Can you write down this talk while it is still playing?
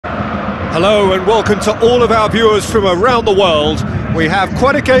Hello and welcome to all of our viewers from around the world. We have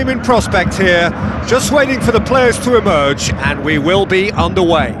quite a game in prospect here, just waiting for the players to emerge, and we will be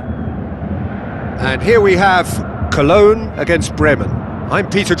underway. And here we have KOLN against Bremen. I'm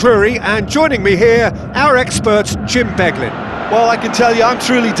Peter Drury, and joining me here, our expert Jim Beglin. Well, I can tell you I'm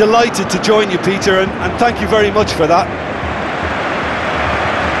truly delighted to join you, Peter, and thank you very much for that.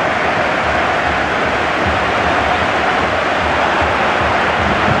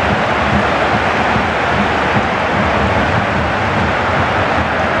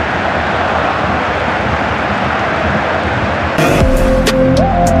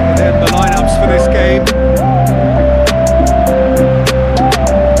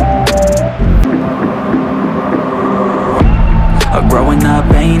 Growing up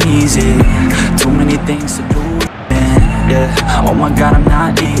ain't easy, too many things to do, yeah. Oh my God, I'm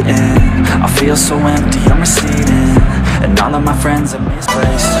not eating, I feel so empty, I'm receding, and all of my friends are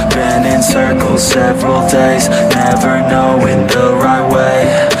misplaced. Been in circles several days, never knowing the right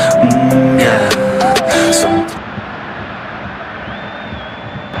way, yeah. So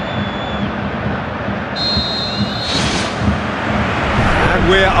and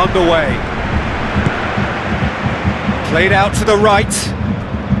we're underway. Played out to the right,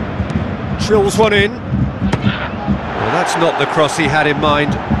 drills one in. Well, that's not the cross he had in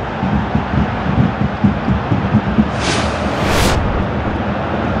mind.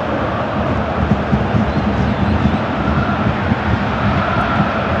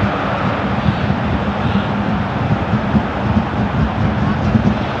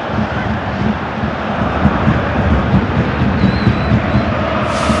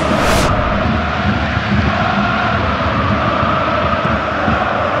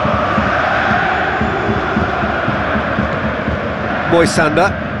 Moisander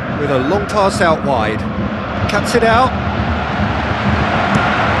with a long pass out wide, cuts it out.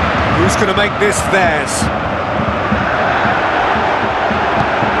 Who's going to make this theirs?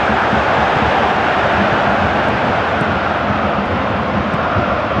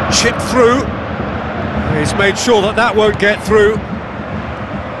 Chip through. He's made sure that that won't get through.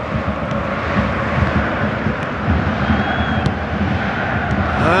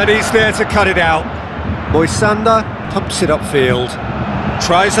 And he's there to cut it out. Moisander pumps it upfield,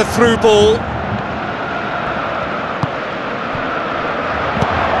 tries a through ball.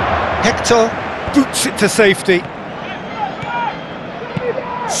 Hector boots it to safety.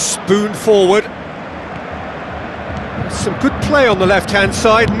 Spoon forward. Some good play on the left-hand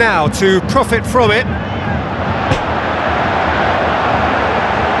side now to profit from it.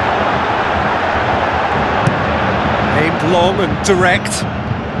 Aimed long and direct.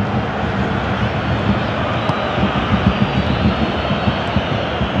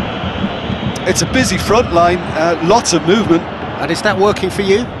 It's a busy front line, lots of movement. And is that working for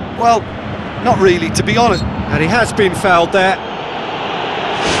you? Well, not really, to be honest. And he has been fouled there.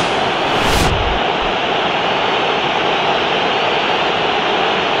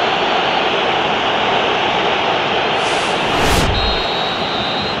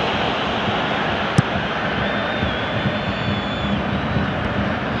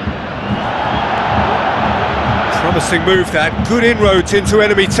 Promising move that, good inroads into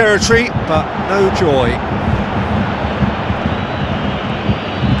enemy territory, but no joy.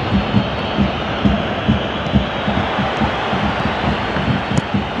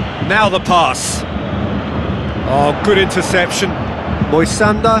 Now the pass. Oh, good interception.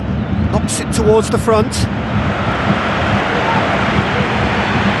 Moisander knocks it towards the front.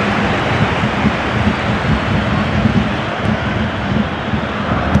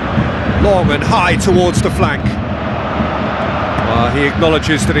 Long and high towards the flank. He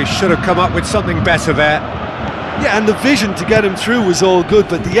acknowledges that he should have come up with something better there. Yeah, and the vision to get him through was all good,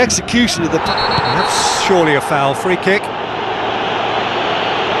 but the execution of the... That's surely a foul, free kick.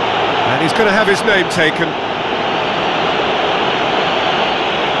 And he's going to have his name taken.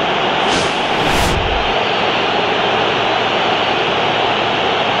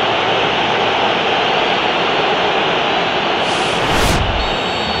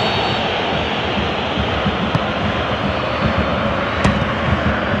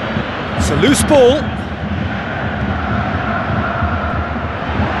 A loose ball.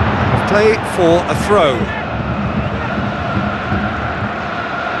 Play for a throw.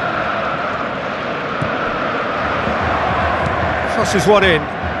 Crosses one in.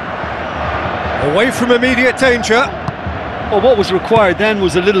 Away from immediate danger. Well, what was required then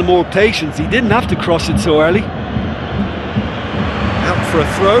was a little more patience. He didn't have to cross it so early. Out for a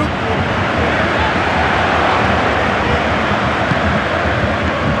throw.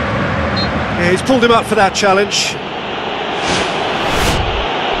 Yeah, he's pulled him up for that challenge.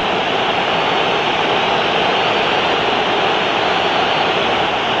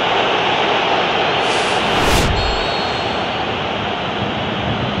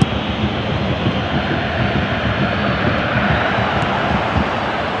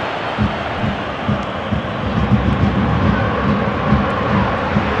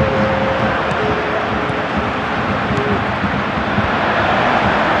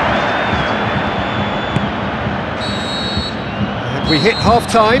 We hit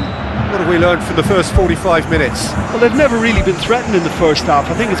half-time. What have we learned from the first 45 minutes? Well, they've never really been threatened in the first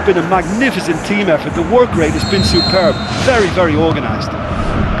half. I think it's been a magnificent team effort. The work rate has been superb. Very, very organised.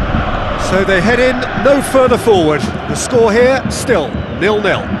 So they head in no further forward. The score here, still 0-0.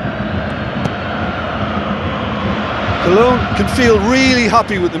 KOLN can feel really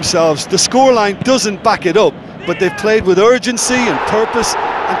happy with themselves. The scoreline doesn't back it up, but they've played with urgency and purpose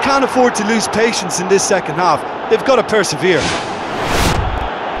and can't afford to lose patience in this second half. They've got to persevere.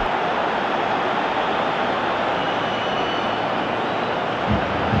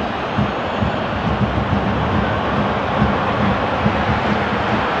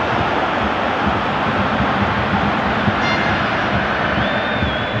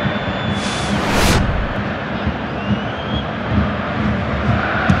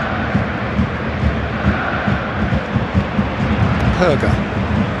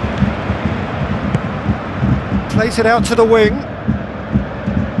 Plays it out to the wing.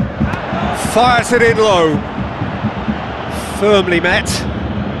 Fires it in low. Firmly met.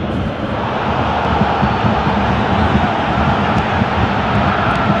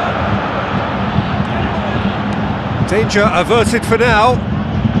 Danger averted for now.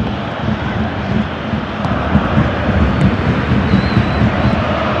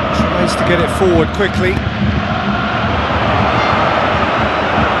 Tries to get it forward quickly.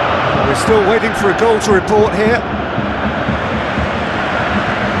 We're still waiting for a goal to report here.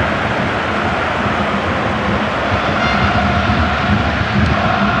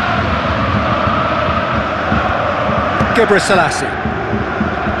 Selassie.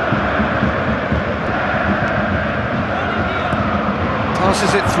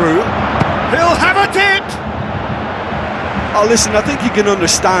 Passes it through. He'll have a dip! Oh, listen, I think you can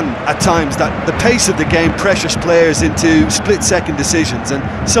understand at times that the pace of the game pressures players into split-second decisions,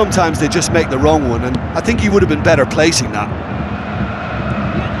 and sometimes they just make the wrong one, and I think he would have been better placing that.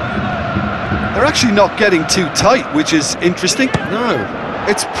 They're actually not getting too tight, which is interesting. No.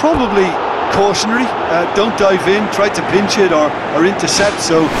 It's probably cautionary. Don't dive in, try to pinch it or intercept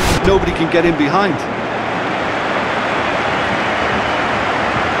so nobody can get in behind.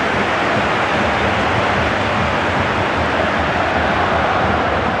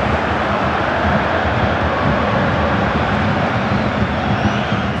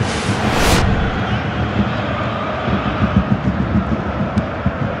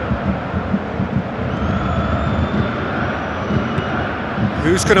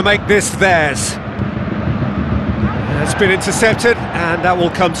 Who's going to make this theirs? It's been intercepted, and that will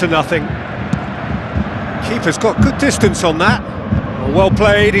come to nothing. Keeper's got good distance on that. Well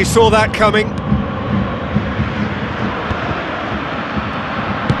played, he saw that coming.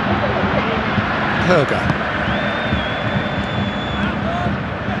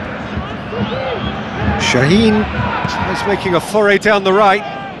 Shaheen is making a foray down the right.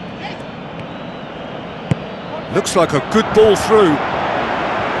 Looks like a good ball through.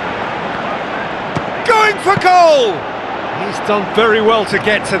 Going for goal! He's done very well to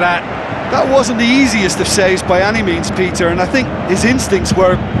get to that. That wasn't the easiest of saves by any means, Peter, and I think his instincts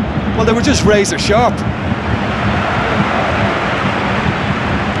were, well, they were just razor sharp.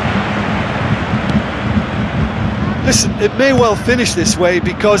 Listen, it may well finish this way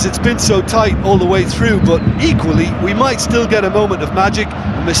because it's been so tight all the way through, but equally, we might still get a moment of magic,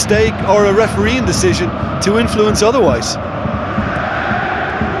 a mistake, or a refereeing decision to influence otherwise.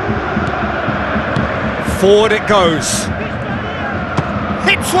 Forward it goes.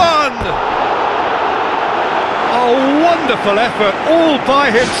 Hits one! A wonderful effort, all by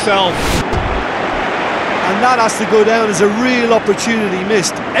himself. And that has to go down as a real opportunity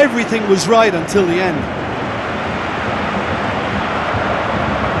missed. Everything was right until the end.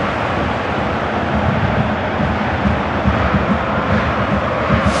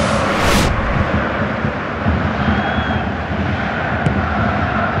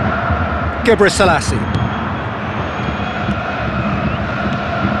 Selassie.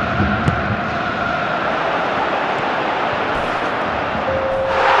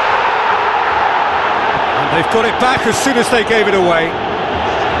 They've got it back as soon as they gave it away.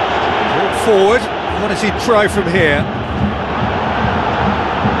 Brought forward. What does he try from here?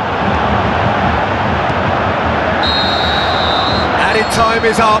 Added time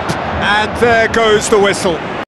is up, and there goes the whistle.